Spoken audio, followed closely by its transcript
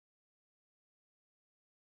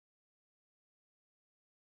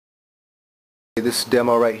This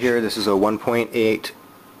demo right here, this is a 1.8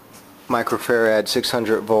 microfarad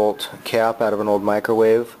 600 volt cap out of an old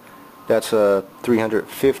microwave. That's a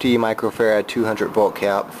 350 microfarad 200 volt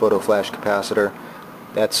cap photo flash capacitor.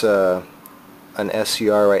 That's an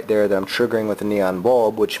SCR right there that I'm triggering with a neon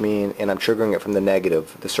bulb, and I'm triggering it from the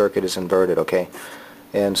negative. The circuit is inverted, okay?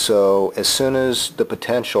 And so as soon as the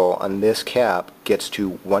potential on this cap gets to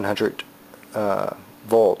 100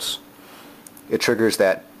 volts, it triggers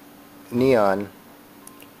that neon,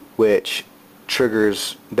 which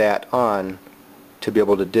triggers that on to be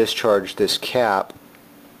able to discharge this cap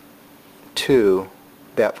to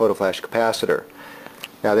that photoflash capacitor.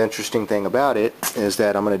 Now the interesting thing about it is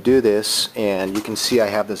that I'm going to do this, and you can see I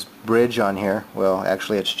have this bridge on here. Well,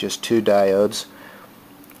 actually it's just two diodes,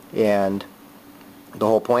 and the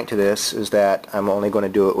whole point to this is that I'm only going to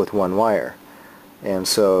do it with one wire. And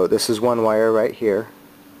so this is one wire right here.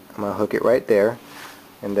 I'm going to hook it right there,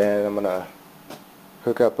 and then I'm going to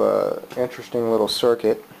hook up a interesting little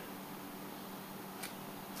circuit.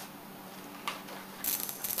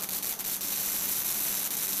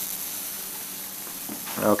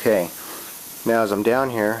 Okay, now as I'm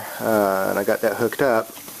down here and I got that hooked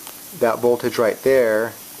up, that voltage right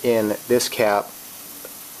there in this cap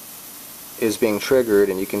is being triggered,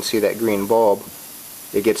 and you can see that green bulb.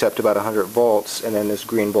 It gets up to about 100 volts, and then this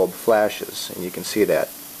green bulb flashes, and you can see that.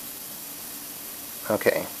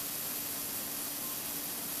 Okay.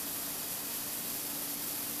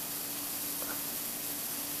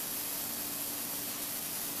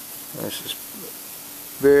 This is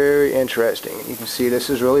very interesting. You can see this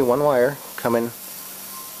is really one wire coming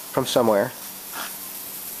from somewhere,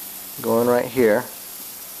 going right here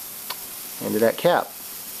into that cap.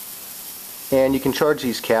 And you can charge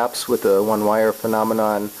these caps with a one wire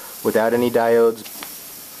phenomenon without any diodes.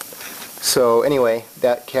 So anyway,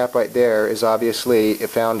 that cap right there is obviously,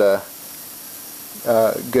 it found a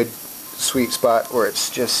good sweet spot where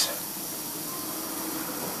it's just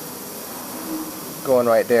going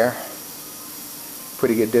right there.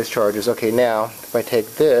 Pretty good discharges. Okay, now if I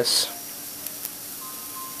take this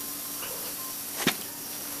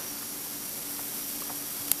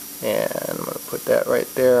and I'm going to put that right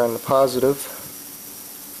there on the positive.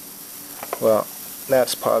 Well,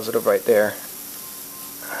 that's positive right there.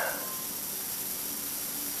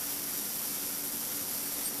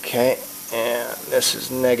 Okay, and this is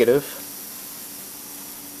negative.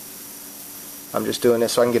 I'm just doing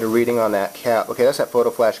this so I can get a reading on that cap. Okay, that's that photo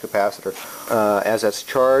flash capacitor. As that's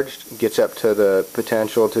charged, it gets up to the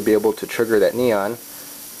potential to be able to trigger that neon.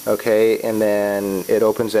 Okay, and then it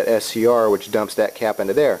opens that SCR, which dumps that cap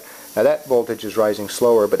into there. Now that voltage is rising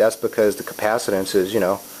slower, but that's because the capacitance is,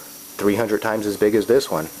 300 times as big as this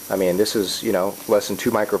one. I mean, this is, less than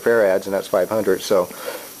 2 microfarads, and that's 500. So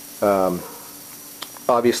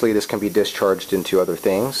obviously this can be discharged into other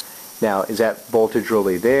things. Now, is that voltage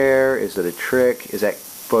really there? Is it a trick? Is that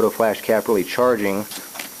photo flash cap really charging?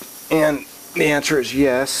 And the answer is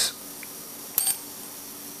yes.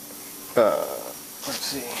 Let's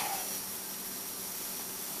see.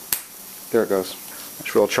 There it goes.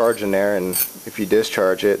 There's real charge in there, and if you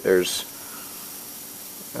discharge it, it's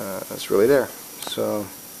really there. So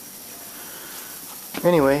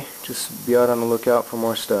anyway, just be out on the lookout for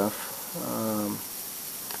more stuff.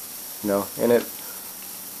 And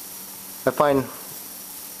I find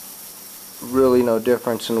really no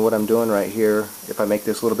difference in what I'm doing right here. If I make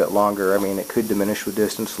this a little bit longer, I mean, it could diminish with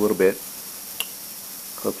distance a little bit.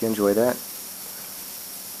 Hope you enjoy that.